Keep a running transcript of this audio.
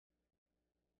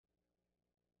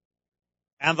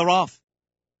And they're off.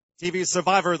 TV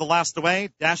Survivor, the last away.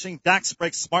 Dashing Dax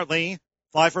breaks smartly.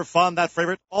 Fly for Fun, that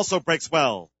favorite, also breaks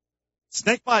well.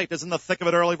 Snakebite is in the thick of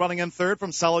it early, running in third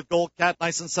from Solid Gold Cat,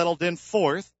 nice and settled in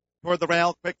fourth. Toward the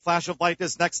rail, Quick Flash of Light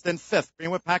is next in fifth.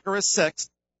 Greenwood Packer is sixth.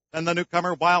 Then the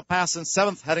newcomer, Wild Pass, in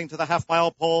seventh, heading to the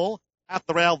half-mile pole. At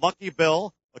the rail, Lucky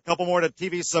Bill. A couple more to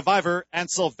TV Survivor, and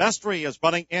Silvestri is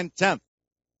running in 10th.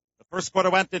 The first quarter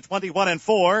went to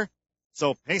 21-4,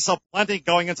 so pace of plenty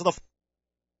going into the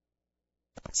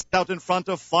out in front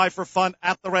of Fly for Fun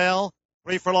at the rail,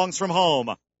 3 furlongs from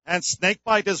home. And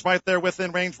Snakebite is right there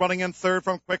within range, running in third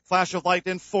from Quick Flash of Light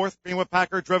in fourth. Greenwood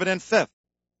Packer driven in fifth.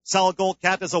 Solid Gold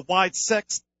Cat is a wide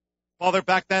sixth. Farther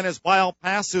back then is Wild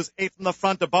Pass, who's eighth in the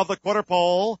front above the quarter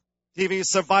pole. TV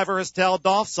Survivor has tailed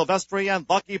off. Silvestri and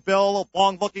Lucky Bill,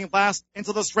 long looking last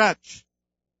into the stretch.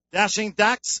 Dashing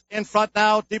Dax in front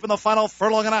now, deep in the final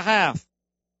furlong and a half.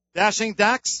 Dashing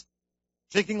Dax,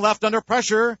 jinking left under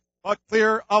pressure, but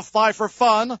clear of Fly for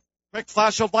Fun. Quick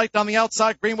Flash of Light on the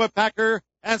outside, Greenwood Packer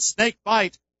and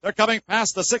Snakebite. They're coming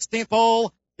past the 16th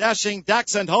hole. Dashing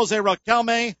Dax and Jose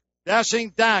Riquelme. Dashing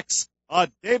Dax, a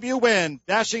debut win.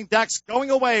 Dashing Dax going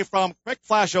away from Quick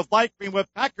Flash of Light. Greenwood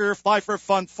Packer, Fly for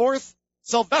Fun fourth.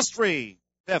 Silvestri